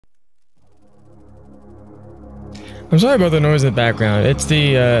I'm sorry about the noise in the background. It's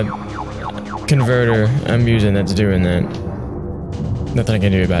the converter I'm using that's doing that. Nothing I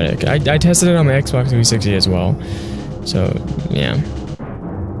can do about it. I tested it on my Xbox 360 as well. So, yeah.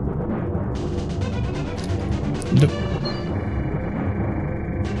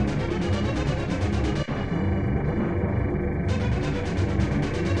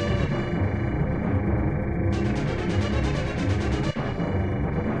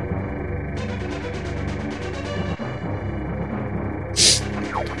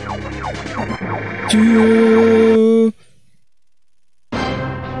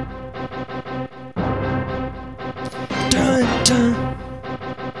 Dun, dun.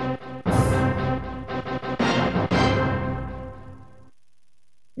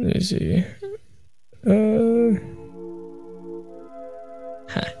 Let me see.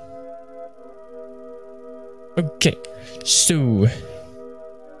 Huh. Okay, so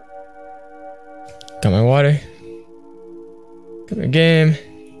got my water. Got my game.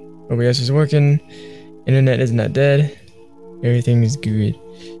 OBS is working. Internet is not dead. Everything is good.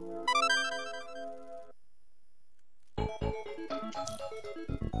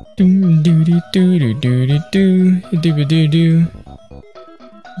 Do do do do do do do do do do.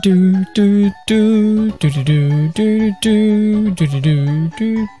 Do do do do do do do do do do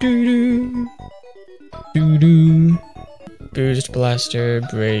do do do do. Boost, blaster,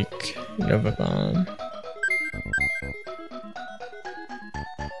 break, Nova Bomb.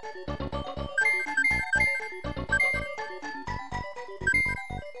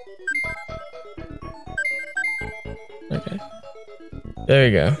 Okay. There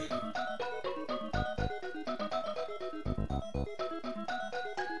we go.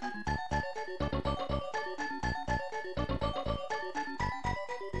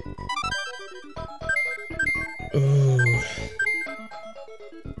 Ooh.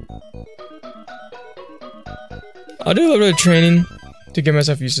 I'll do a little bit of training to get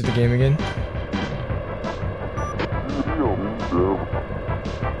myself used to the game again.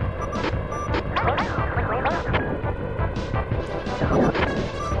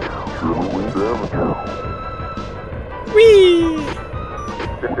 Whee!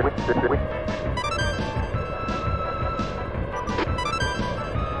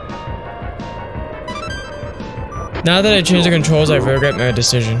 Now that I changed the controls, I regret my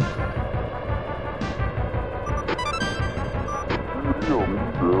decision.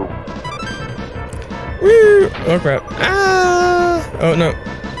 Woo! Oh crap. Ah! Oh no.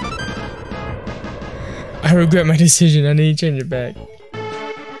 I regret my decision. I need to change it back.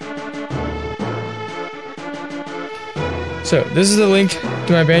 So, this is the link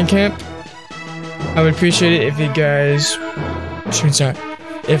to my Bandcamp. I would appreciate it if you guys...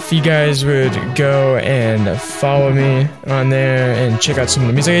 If you guys would go and follow me on there and check out some of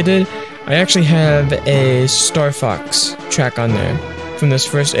the music I did. I actually have a Star Fox track on there from this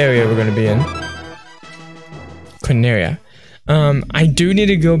first area we're going to be in. Quinaria. I do need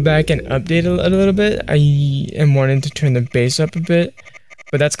to go back and update a little bit. I am wanting to turn the bass up a bit,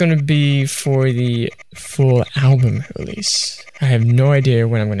 but that's going to be for the full album release. I have no idea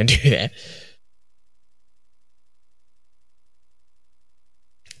when I'm going to do that.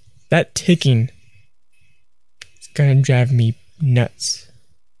 That ticking is gonna drive me nuts.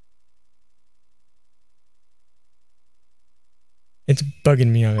 It's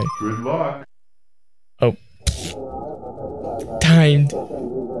bugging me already. Good luck. Oh. Timed.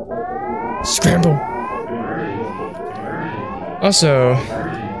 Scramble. Also,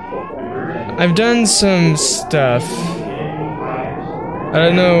 I've done some stuff. I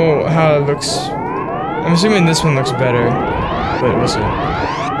don't know how it looks. I'm assuming this one looks better, but we'll see.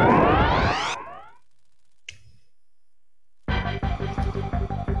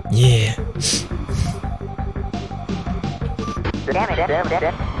 Yeah. I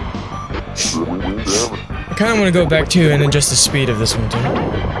kind of want to go back to and adjust the speed of this one too.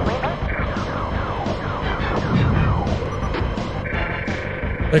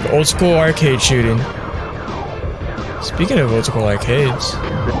 Like old school arcade shooting. Speaking of old school arcades.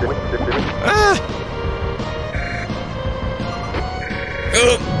 Ah!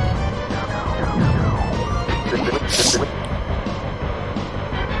 Oh!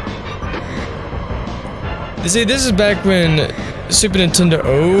 See, this is back when Super Nintendo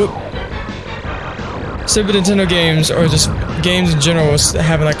games, or just games in general, was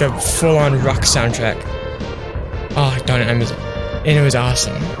having like a full-on rock soundtrack. Oh, darn it, I missed it. And it was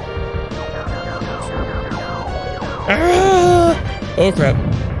awesome. Ah! Oh, crap.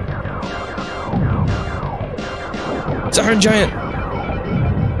 It's a Iron Giant.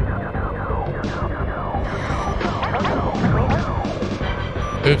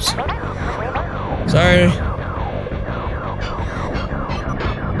 Oops. Sorry.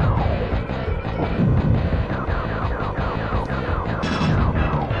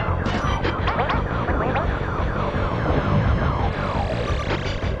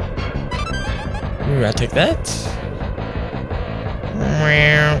 Ooh, I'll take that.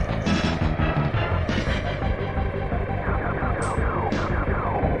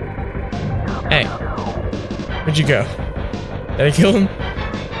 Hey. Where'd you go? Did I kill him?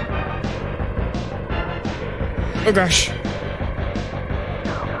 Oh gosh.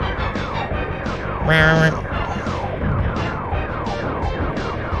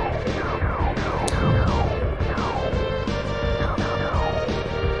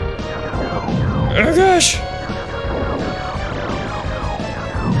 Oh gosh.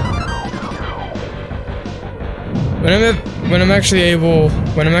 When I'm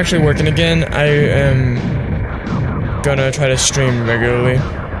actually working again, I am gonna try to stream regularly.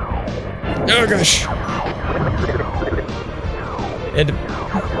 Oh gosh.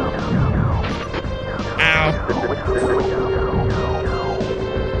 Ow.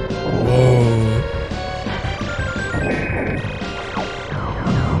 Whoa.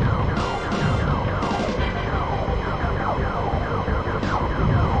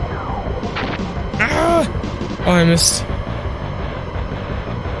 Ah! Oh, I missed.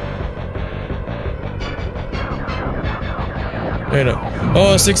 There you go.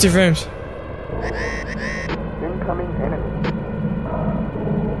 Oh, 60 frames.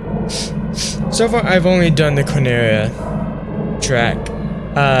 So far, I've only done the Corneria track.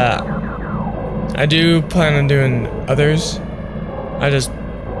 I do plan on doing others. I just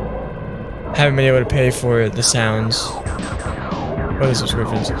haven't been able to pay for the sounds or the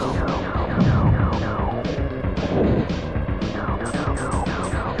subscriptions.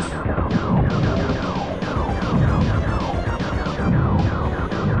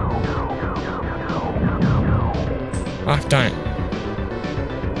 Ah, darn it.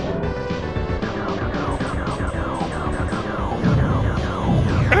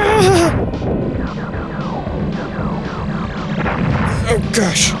 Oh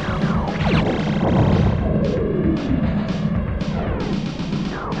gosh.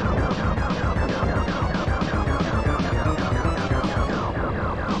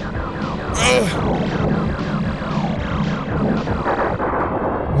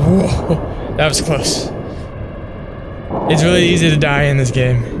 Whoa, that was close. It's really easy to die in this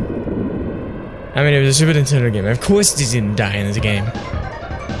game. I mean, it was a Super Nintendo game. Of course it's easy to die in this game.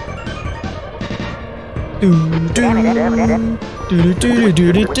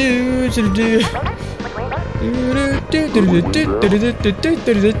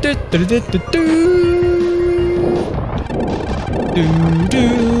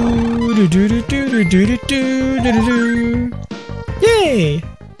 Yay!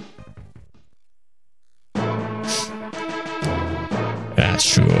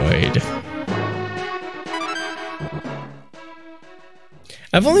 Asteroid.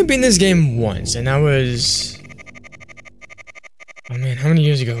 I've only beaten this game once, and that was... Oh man, how many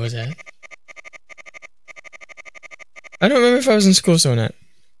years ago was that? I don't remember if I was in school still or not.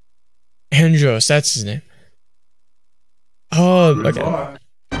 Andros, that's his name. Oh, okay.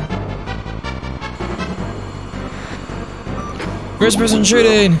 First person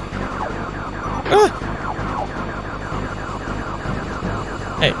shooting! Ah!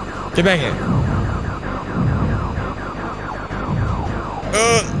 Hey, get back here.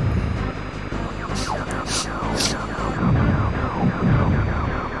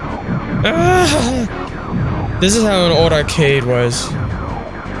 Ah! This is how an old arcade was.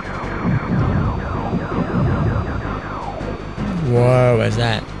 What was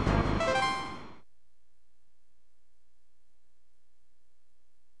that?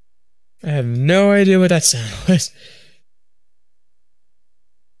 I have no idea what that sound was.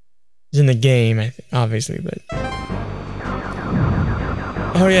 It's in the game, obviously, but...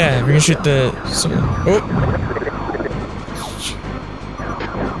 Oh yeah, we can shoot the... Oh!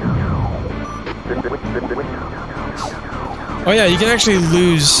 Oh yeah, you can actually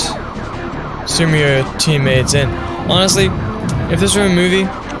lose some of your teammates, and honestly, if this were a movie,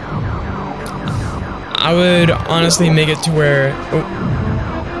 I would honestly make it to where... Oh.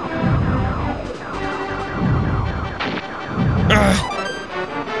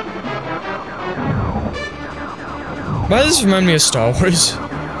 Why does this remind me of Star Wars?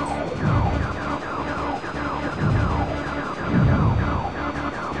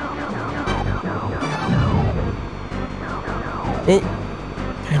 Oh,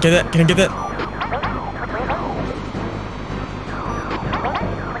 can I get that? Can I get that?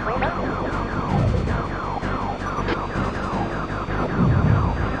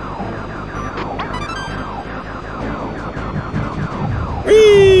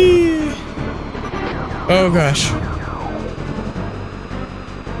 Whee! Oh gosh.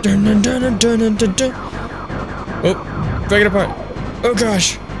 Dun dun dun dun dun dun dun. Oh, break it apart. Oh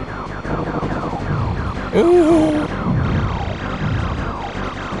gosh. Ooh.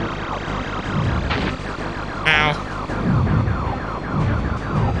 Ow.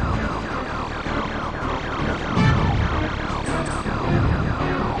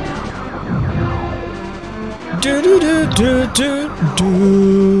 Do do do do do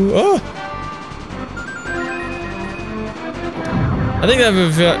do. Oh. I think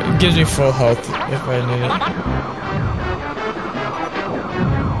that gives me full health if I need it.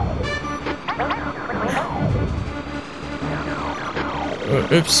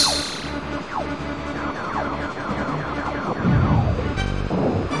 Oops.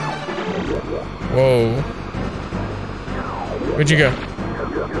 Whoa. Where'd you go?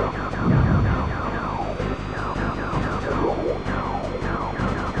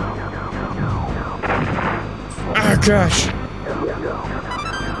 Ah, gosh.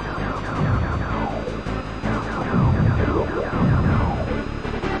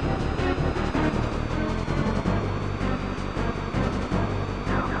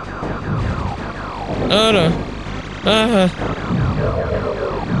 Oh no.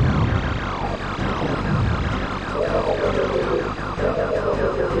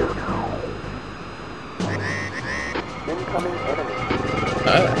 Incoming enemy.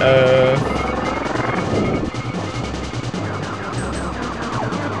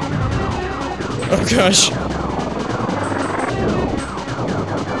 Oh gosh.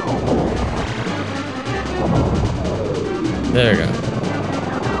 There we go.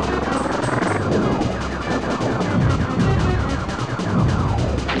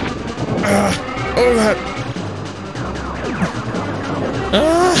 Oh god.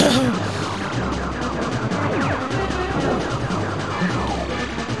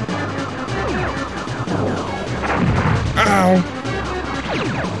 Ow.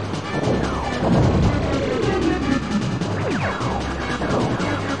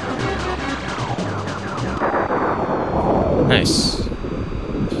 Nice.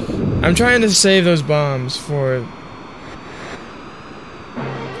 I'm trying to save those bombs for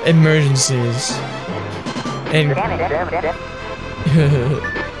emergencies. And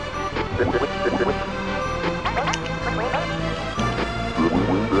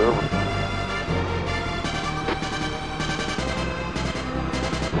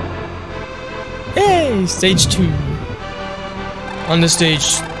hey, stage 2. On the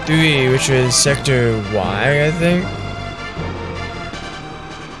stage 3, which is sector Y, I think.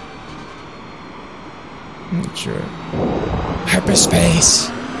 I'm not sure. Hyperspace.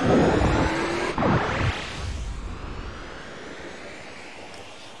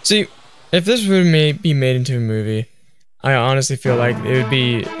 See, if this would be made into a movie, I honestly feel like it would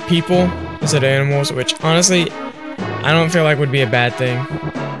be people instead of animals, which honestly, I don't feel like would be a bad thing.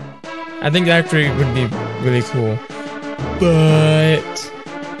 I think that actually would be really cool. But...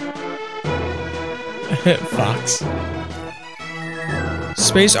 Fox.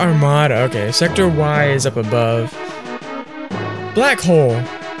 Space Armada, okay, Sector Y is up above. Black hole.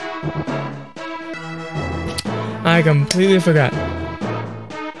 I completely forgot.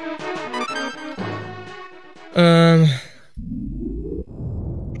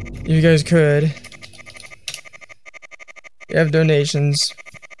 If you guys could, you have donations,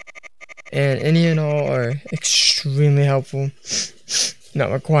 and any and all are extremely helpful.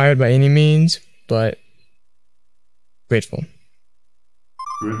 Not required by any means, but grateful.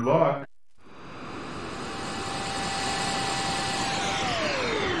 Good luck.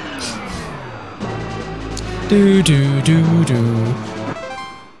 Do do do do.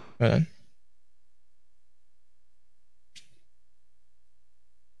 Hold on.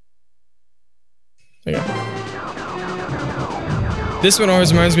 There you go. This one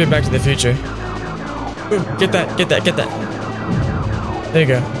always reminds me of Back to the Future. Ooh, get that, get that, get that. There you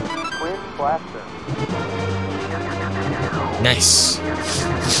go. Twin blaster. Nice.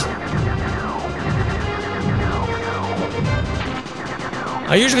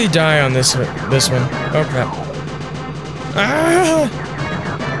 I usually die on this one. Oh crap. Ah!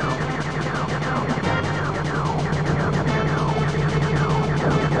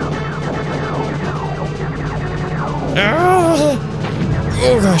 Ah!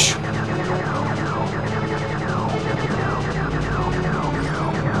 Oh gosh.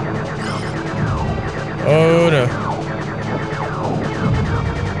 Oh no.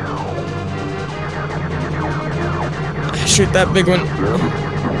 Shoot that big one.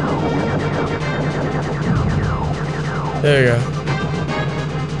 There you go.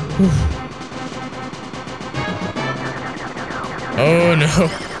 Whew. Oh no.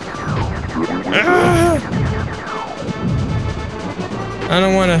 Ah! I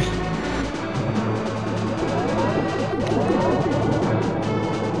don't wanna.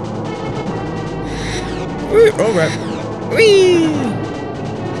 Woo! Oh, right. Whee!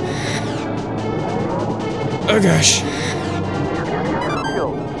 Oh, gosh.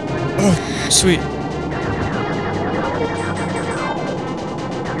 Oh, sweet.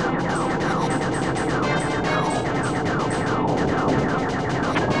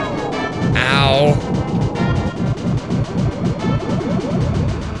 Ow.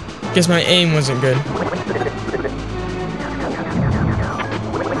 Guess my aim wasn't good.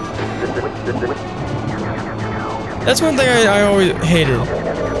 That's one thing I always hated.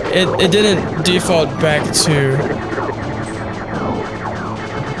 It didn't default back to...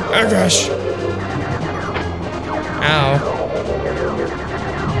 Oh gosh. Ow.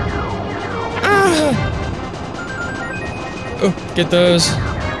 Ah! Oh, get those.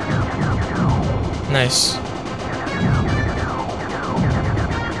 Nice.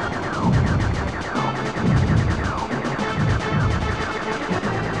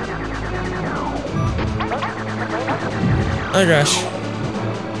 Oh gosh.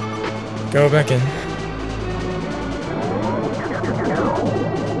 Go back in.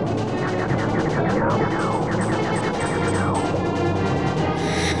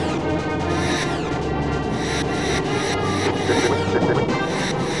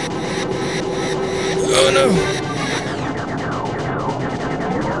 Oh no!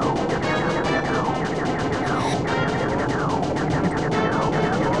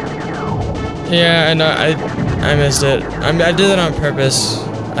 Yeah, and I missed it. I did it on purpose.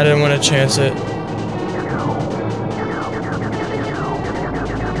 I didn't want to chance it.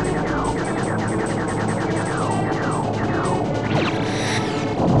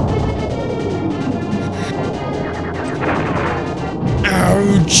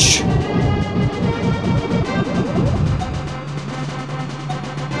 Ouch!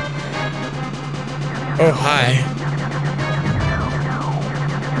 Oh, hi.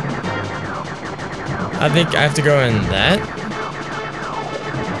 I think I have to go in that.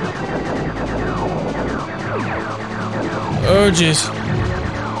 Oh, jeez.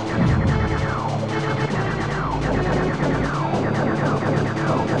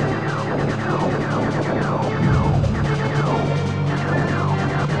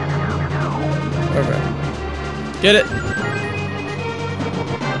 Okay. Get it.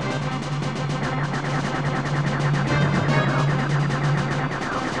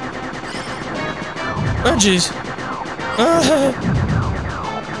 Oh, jeez.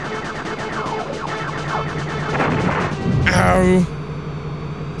 Ow.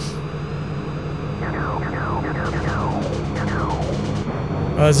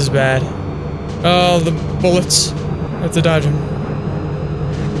 Oh, this is bad. Oh, the bullets. I have to dodge them.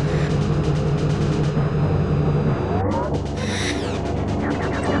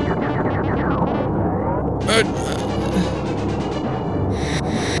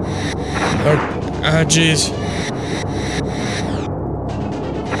 Oh, jeez.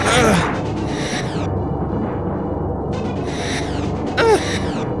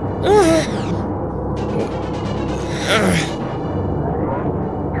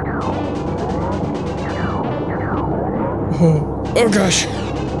 Oh gosh.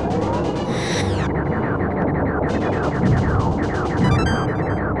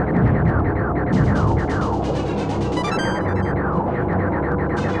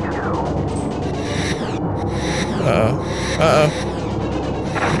 Uh-oh.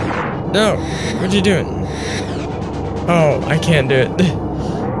 No, what are you doing? Oh, I can't do it.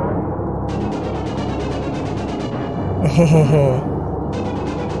 Oh.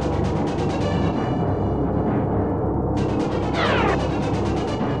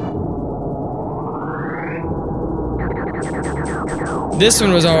 This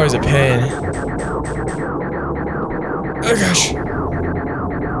one was always a pain. Oh gosh.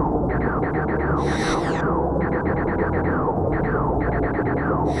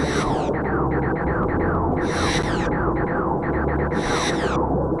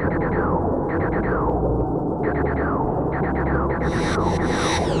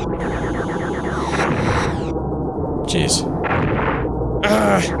 Jeez.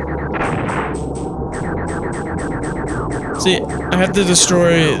 See, I have to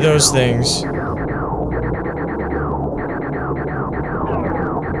destroy those things.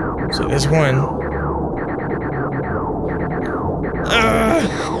 So there's one.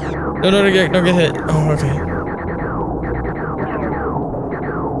 No, don't get hit. Oh, okay.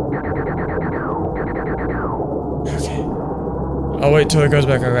 Okay. I'll wait till it goes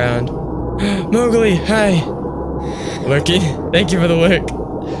back around. Mowgli, hi. Lurky, thank you for the lick.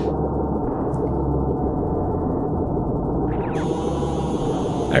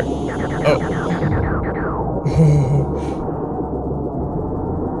 Oh.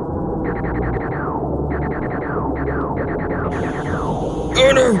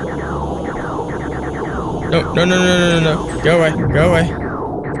 Oh no! No, no, no, no, no, no. Go away, go away.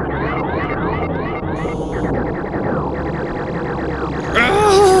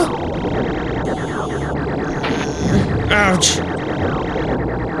 Ah! Ouch!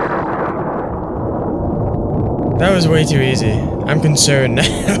 That was way too easy. I'm concerned now.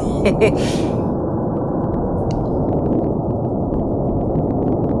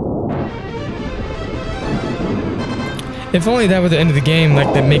 If only that were the end of the game,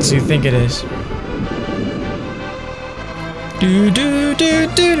 like that makes you think it is. Do do do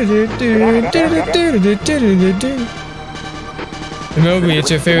do do do do do do do do do. Mowgli, it's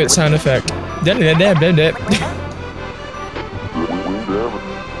your favorite sound effect. Da da da da da.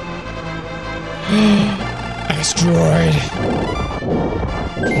 Asteroid.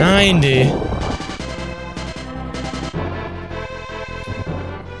 90.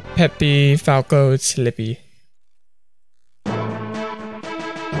 Peppy, Falco, Slippy.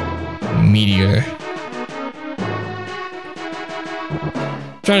 Meteor.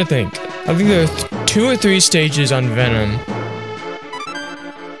 Trying to think. I think there are 2 or 3 stages on Venom.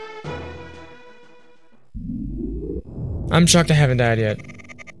 I'm shocked I haven't died yet.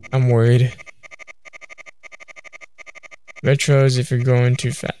 I'm worried. Retros if you're going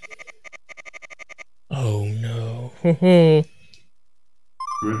too fast. Oh no. Ho ho.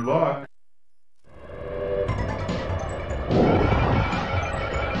 Good luck.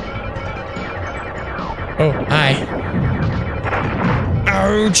 Oh, hi.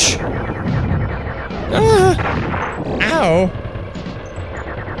 Ouch! Ah! Ow!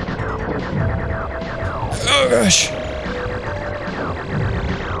 Oh gosh!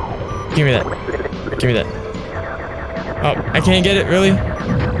 Give me that. Give me that. Oh, I can't get it, really?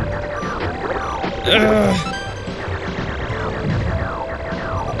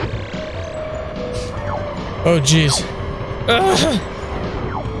 Oh, jeez.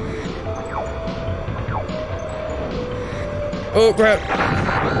 Oh, crap.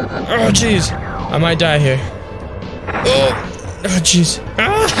 Oh, jeez. I might die here. Oh, jeez.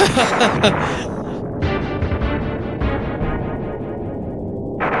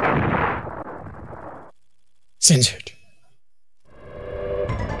 Censored.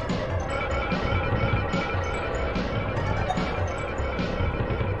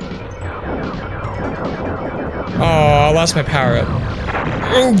 Oh, I lost my power up.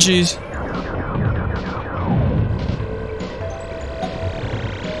 Oh, jeez.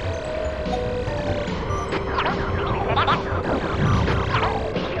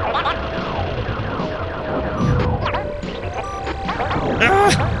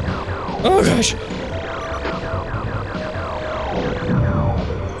 Ah! Oh, gosh.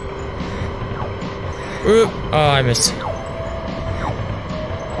 Oop. Oh, I missed.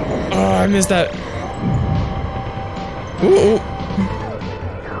 Oh, I missed that. Ooh.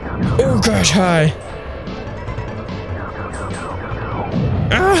 Oh gosh, hi.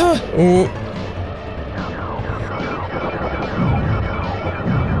 Ah! Ooh.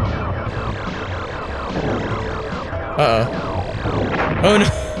 Uh-oh. Oh no.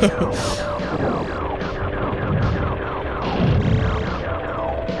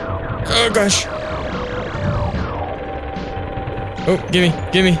 Oh gosh. Oh, gimme,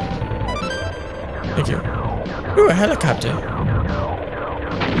 gimme. Thank you. Ooh, a helicopter.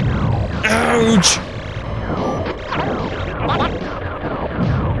 Ouch!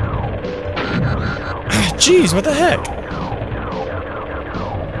 Ah, jeez, what the heck?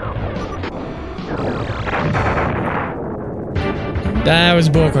 That was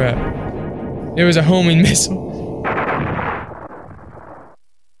bullcrap. It was a homing missile.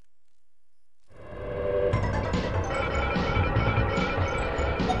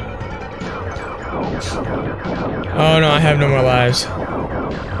 Oh no, I have no more lives.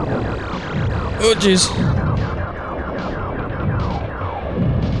 Oh jeez.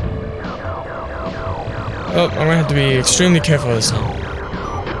 Oh, I'm gonna have to be extremely careful this time.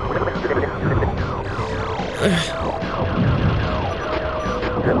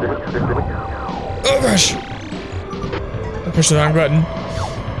 Oh gosh! I pushed the wrong button.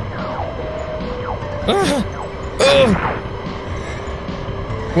 Ah! Oh!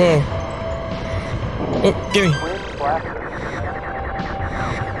 Whoa. Oh, gimme.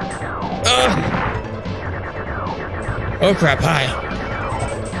 Oh crap, hi.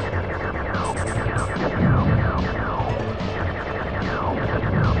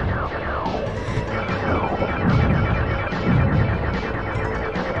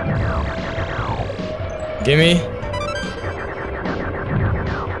 Gimme.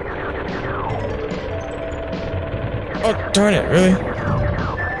 Oh, darn it, really?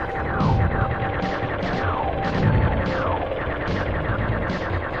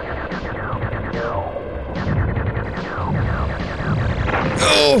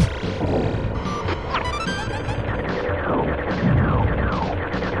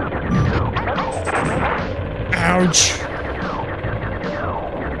 Ouch.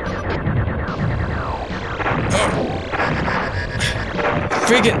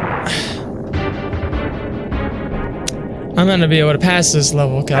 Freaking. I'm not gonna be able to pass this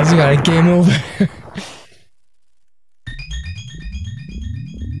level, guys. You got a game over.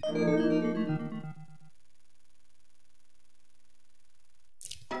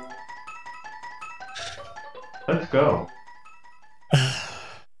 Let's go.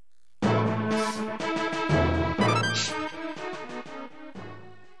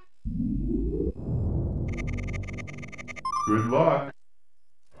 Good luck.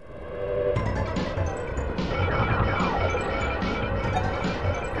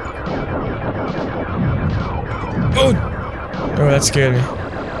 Oh! Oh, that scared me.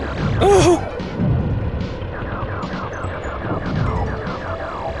 Oh!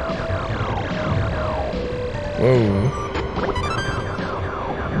 Whoa.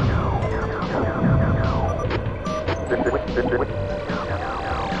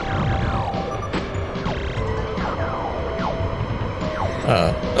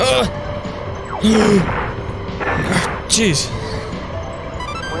 Jeez.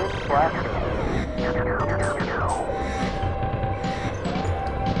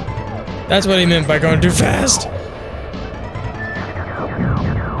 That's what he meant by going too fast.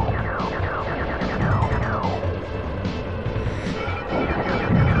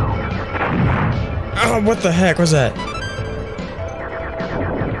 Oh, what the heck was that?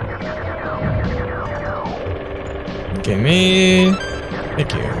 Give me.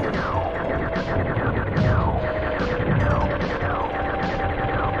 Thank you.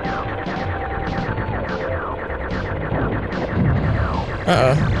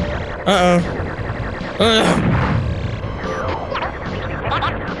 Uh-oh. Uh-oh.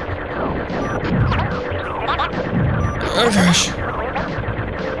 Oh gosh.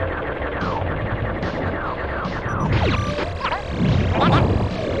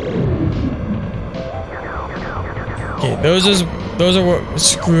 Okay, those are what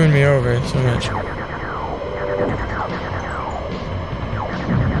screwing me over so much.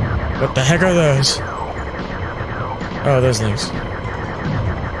 What the heck are those? Oh, those things.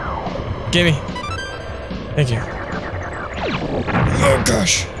 Gimme. Thank you. Oh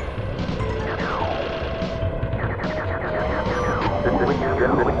gosh.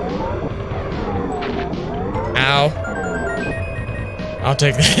 Ow. I'll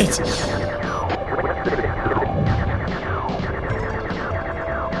take that.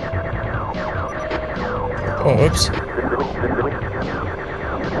 Oh, whoops.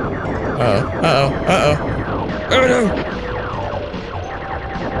 Uh-oh. Uh-oh. Uh-oh. Oh no!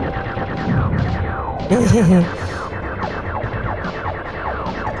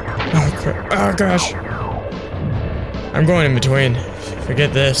 Oh, crap. Oh gosh. I'm going in between.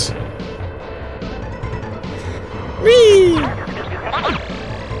 Forget this. Whee!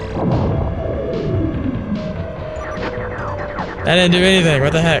 That didn't do anything.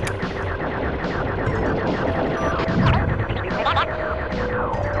 What the heck?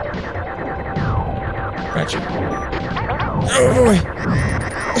 Gotcha. Oh boy.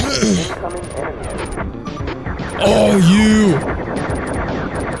 Oh, you!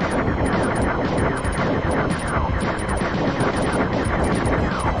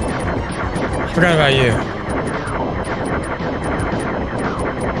 Forgot about you.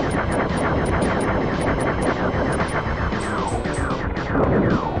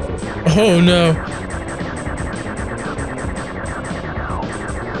 Oh no.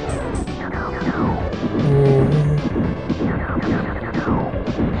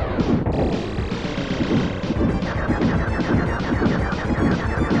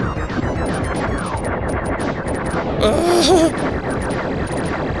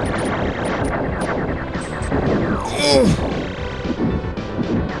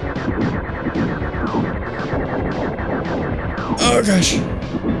 Oh gosh.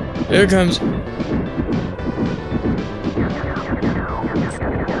 Here it comes.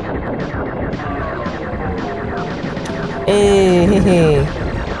 Oh.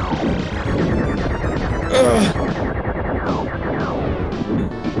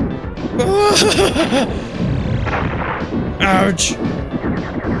 Ouch.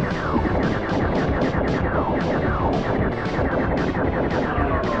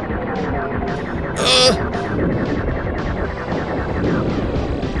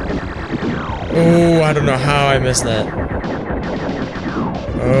 Oh, I don't know how I missed that.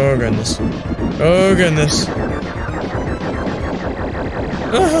 Oh goodness. Oh goodness.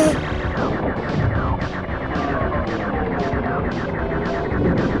 Oh.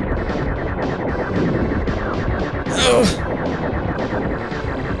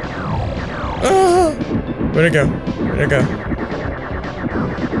 Oh. Where'd it go? Where'd it go?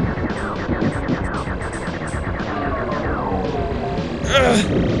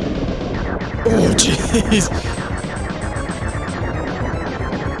 Oh, jeez.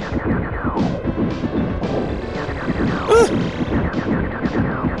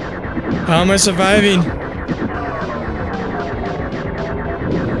 How am I surviving?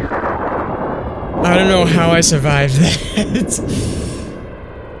 I don't know how I survived that.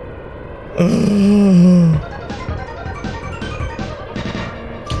 Oh.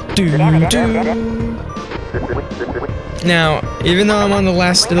 Now, even though I'm on the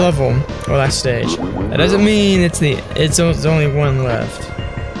last level or last stage, that doesn't mean it's only one left.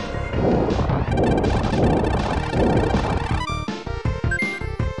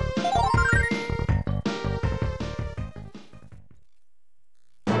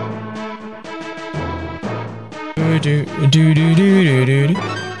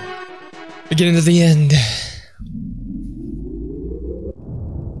 We're getting to the end.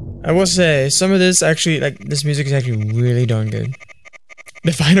 I will say, some of this actually, like, this music is actually really darn good.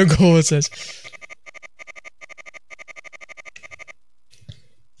 The final goal, it says.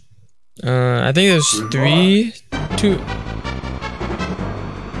 I think there's 2.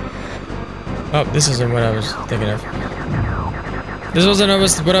 Oh, this isn't what I was thinking of. This wasn't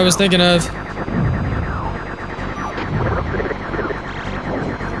what I was thinking of.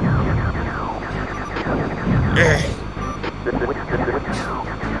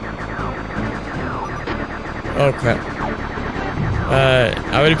 Oh crap.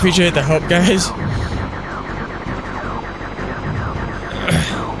 I would appreciate the help, guys.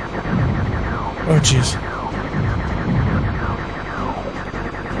 Oh jeez.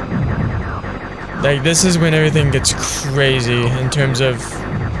 Like, this is when everything gets crazy in terms of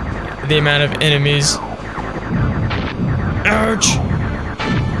the amount of enemies. Ouch!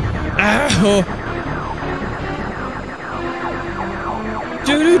 Ow!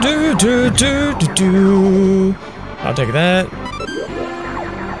 Do do do do do do. I'll take that.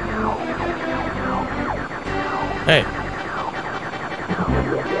 Hey.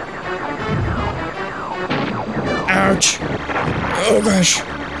 Ouch! Oh gosh!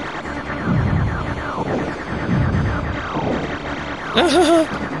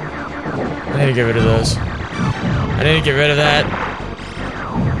 I need to get rid of those. I need to get rid of that.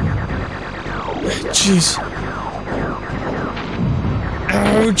 Jeez.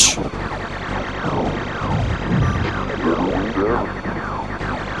 Ouch!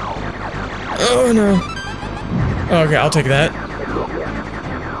 Oh no. Okay, I'll take that.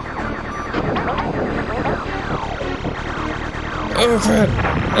 Oh crap.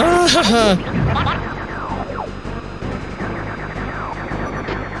 Ah!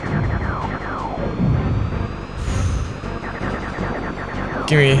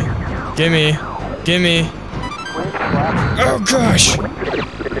 Gimme. Gimme. Gimme. Oh gosh!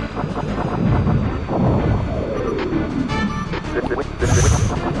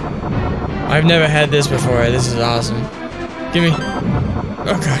 I've never had this before. This is awesome. Gimme.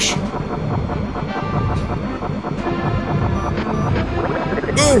 Oh gosh.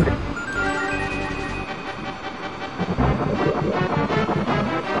 Ooh!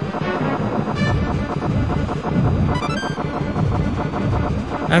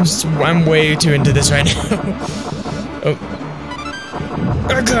 I'm way too into this right now. Oh.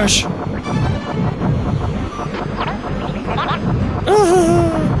 Oh gosh.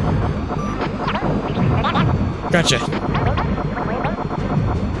 Ah. Gotcha.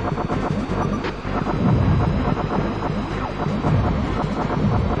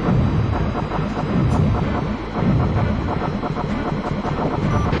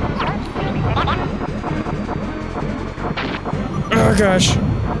 Oh gosh.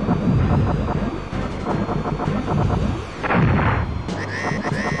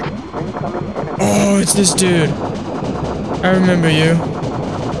 Oh, it's this dude. I remember you.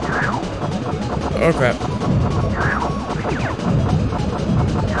 Oh crap.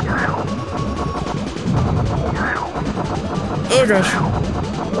 Oh gosh.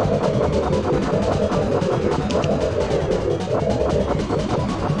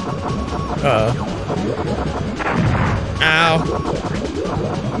 Uh-oh. Ow.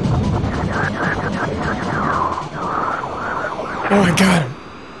 Oh, I got him.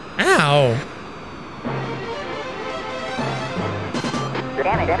 Ow.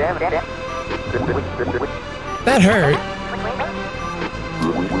 That hurt.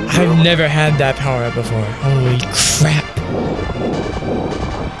 I've never had that power up before. Holy crap.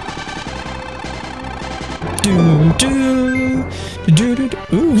 Do do do do do.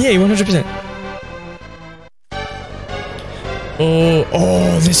 Ooh, yay, 100%.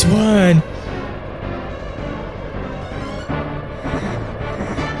 Oh, this one.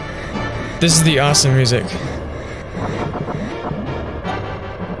 This is the awesome music.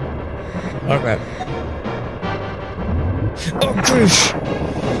 Oh crap. Oh gosh.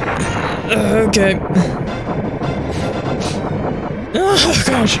 Okay. Oh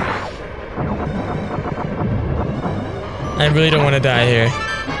gosh. I really don't want to die here.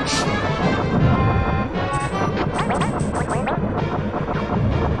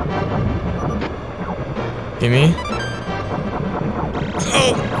 Gimme.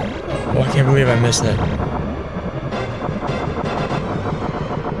 Oh! Oh, I can't believe I missed that.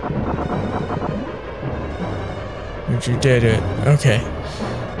 Don't you dare do it. Okay.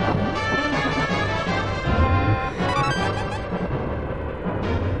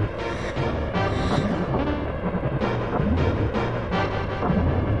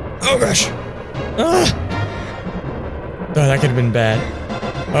 Oh gosh! Ah! Oh, that could have been bad.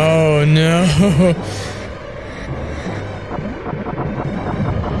 Oh no!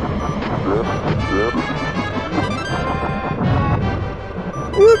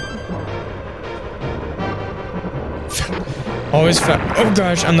 Whoop! Always oh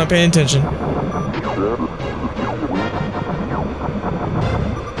gosh, I'm not paying attention.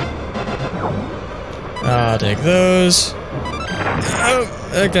 I'll take those. Oh,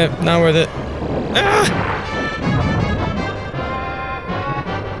 okay, not worth it. Ah!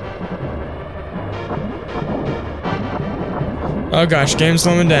 Oh gosh, game's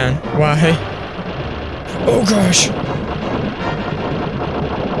slowing down. Why? Oh gosh.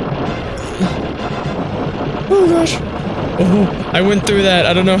 Oh gosh. Oh, I went through that.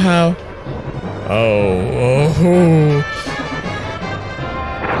 I don't know how. Oh.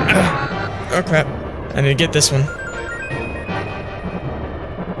 Oh crap. I need to get this one.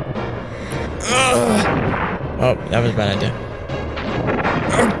 Oh, that was a bad idea.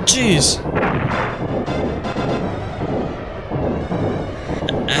 Oh, jeez.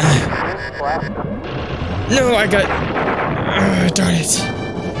 No, I got... darn it.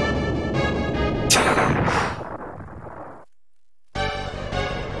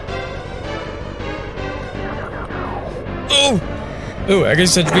 Oh! Oh, I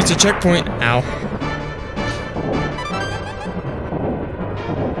guess I reached a checkpoint. Ow.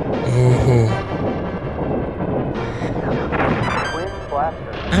 Oh.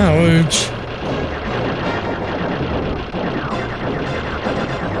 Ouch.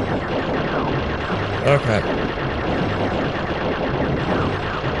 Oh crap.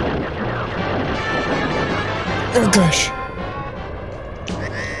 Oh gosh.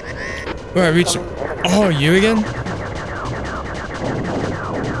 Where I reached. Oh, you again?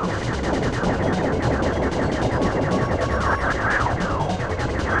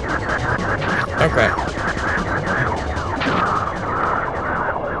 Okay.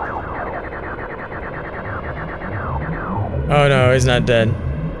 Oh no, he's not dead.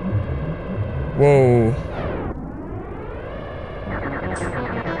 Whoa.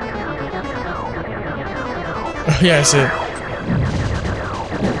 Oh yeah, I see it.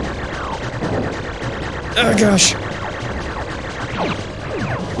 Oh gosh.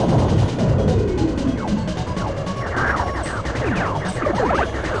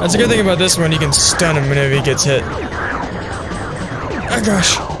 That's a good thing about this one, you can stun him whenever he gets hit. Oh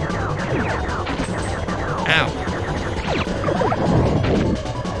gosh. Ow.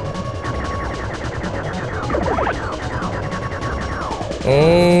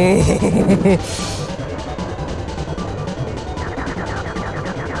 Oh.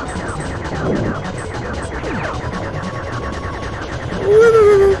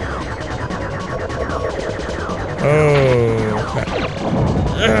 Oh, crap.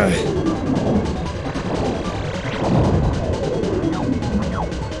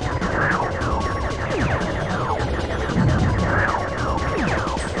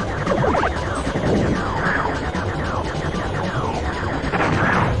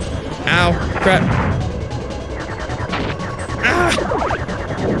 Ow, crap. Ah!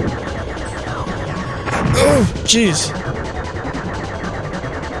 Oh, jeez.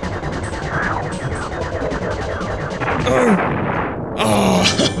 Oh. Oh.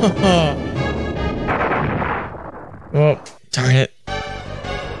 Well, darn it.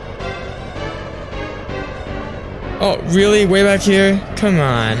 Oh, really? Way back here? Come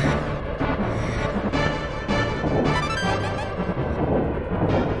on.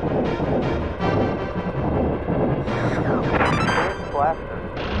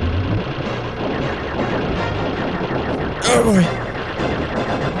 Oh boy.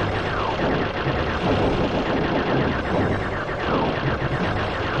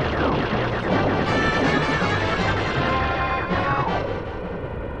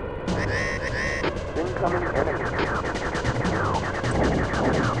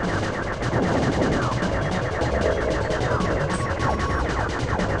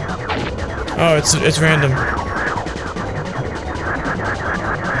 Oh, it's random.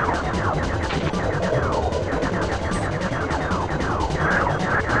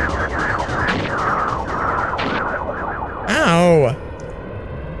 Ow!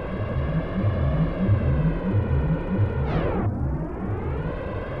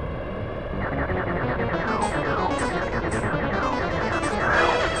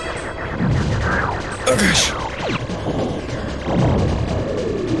 Oh gosh.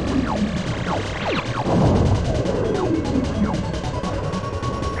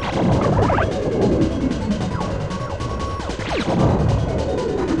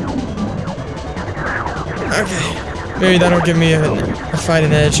 Okay. Maybe that'll give me a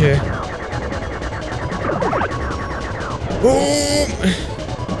fighting edge here. Boom!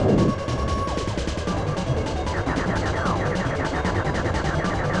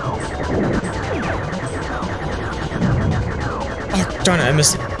 Oh, darn it, I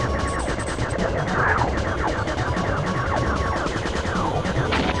missed it.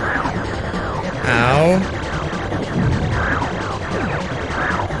 Ow.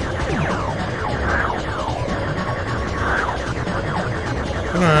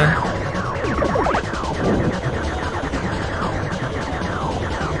 Come on.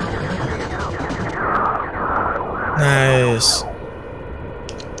 Nice.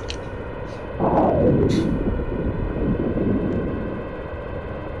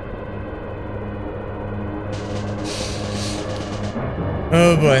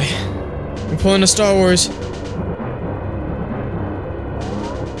 Oh boy. I'm pulling a Star Wars.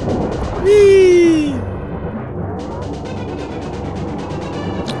 Whee!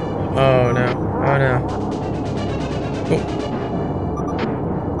 Oh no. Oh no. Oh.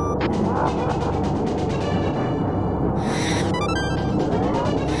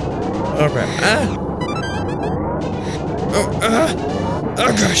 Oh crap. Ah! Oh,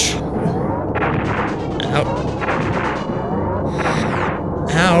 oh gosh. Ow.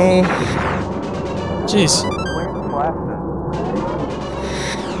 Ow. Jeez.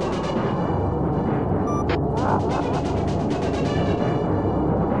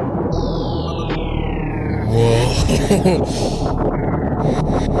 Whoa.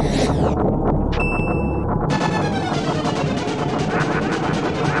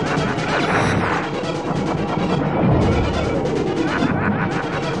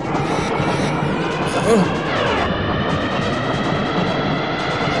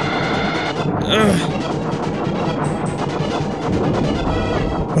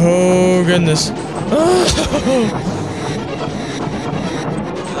 Oh goodness.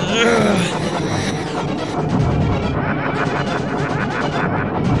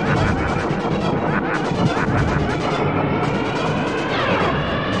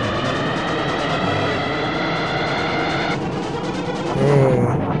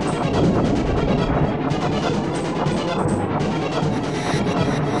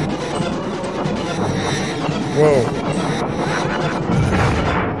 Whoa.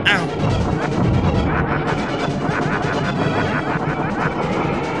 Ow.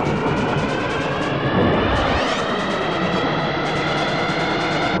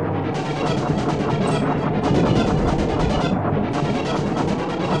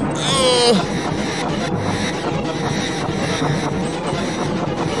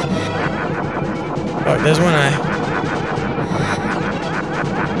 Oh, there's one eye.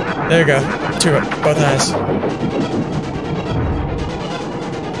 There you go. Two, both eyes.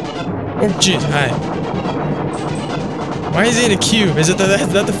 Oh jeez, hi. Why is he in a cube? Is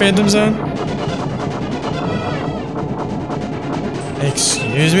that the Phantom Zone?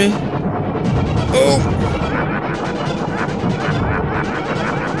 Excuse me? Oh!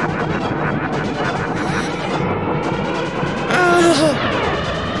 Ah!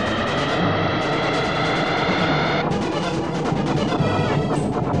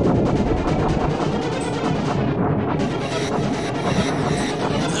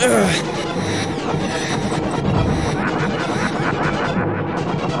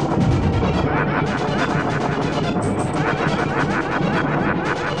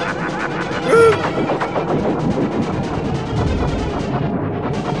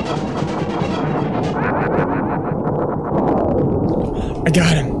 I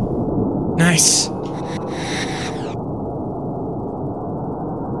got him. Nice.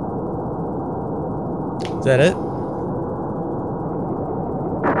 Is that it?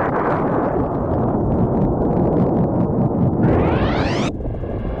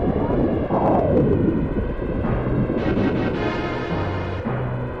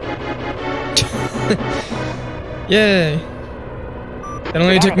 Yay! It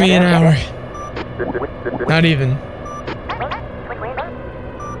only took me an hour. Not even.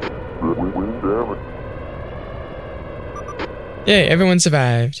 Yay, everyone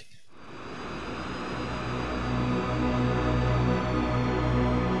survived.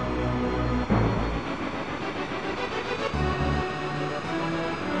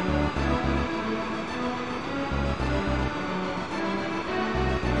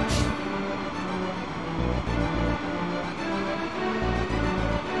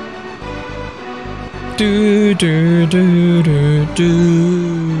 Do do do do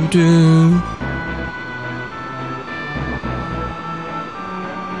do do.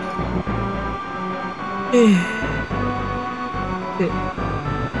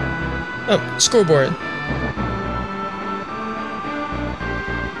 Oh, scoreboard.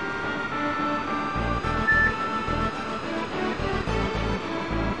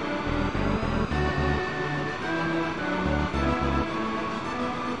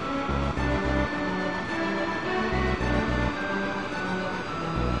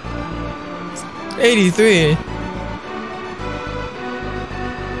 '83.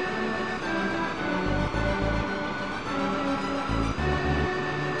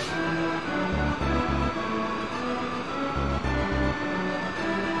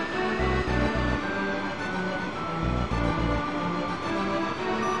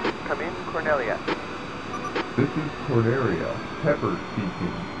 Come in, Cornelia. This is Cornelia. Pepper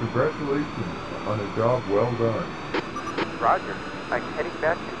speaking. Congratulations on a job well done. Roger. I'm heading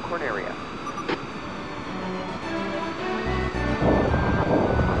back to Cornelia.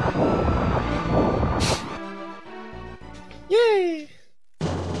 Yay!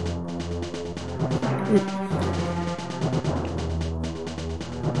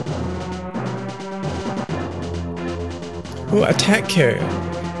 Ooh, attack carrier.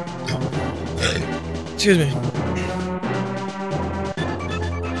 Excuse me.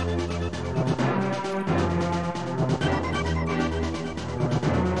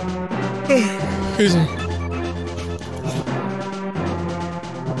 Excuse me.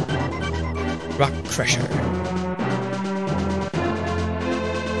 Rock Crusher.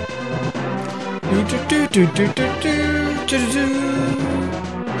 Do do do do do do do do.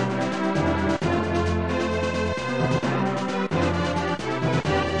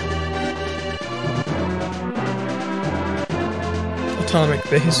 Atomic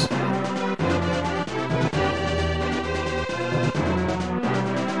base.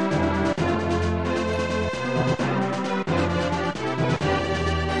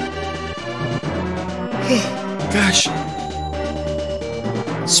 Gosh.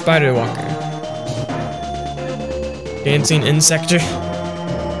 Spider Walker. Dancing Insector.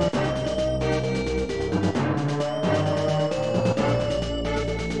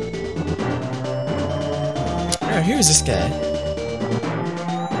 Oh, who is this guy?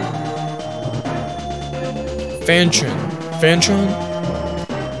 Fantron. Fantron?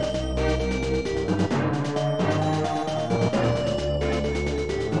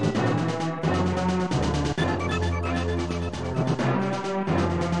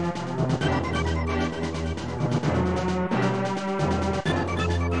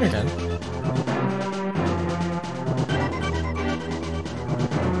 Okay.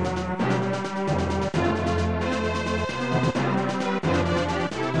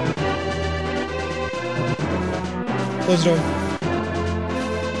 Close the door.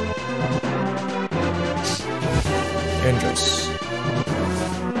 Andros.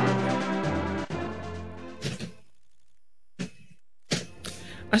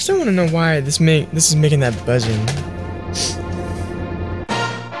 I still want to know why this is making that buzzing.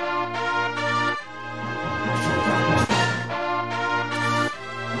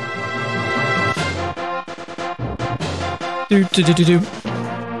 Do do do do do.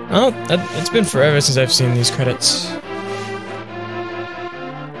 Oh, it's been forever since I've seen these credits.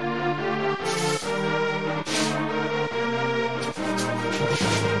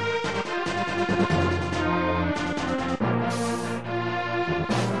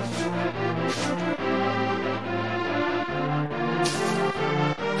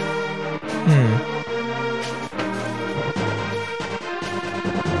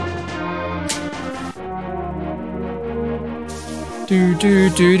 Do do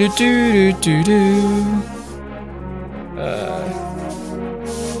do do do do do.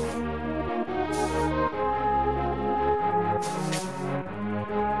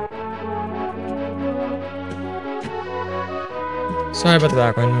 Sorry about the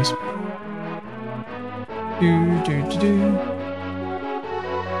background noise. Do do do do.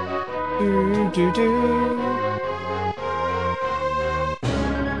 Do do do.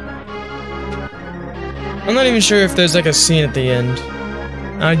 I'm not even sure if there's like a scene at the end.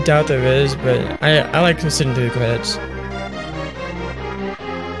 I doubt there is, but I like sitting through the credits.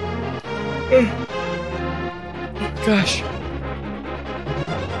 Oh, gosh.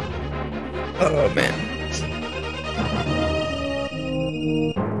 Oh man.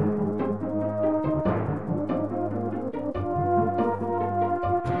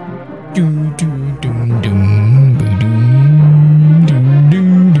 Do do do do do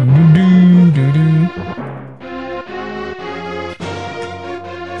do do.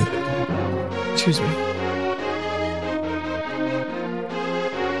 Excuse me.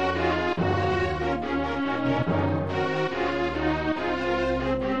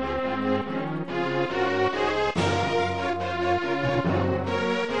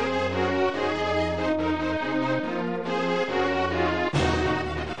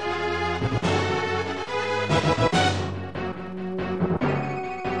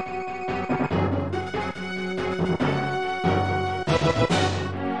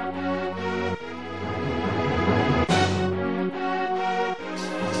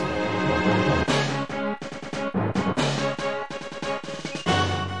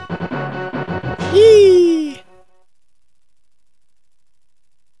 Yee!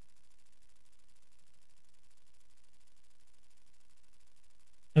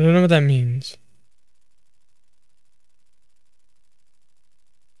 I don't know what that means.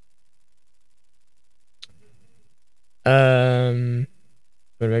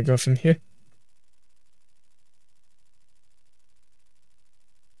 Where do I go from here?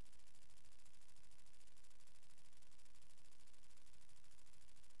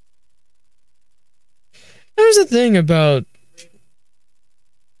 There's a thing about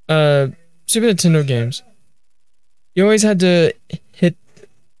Super Nintendo games. You always had to hit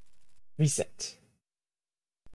reset.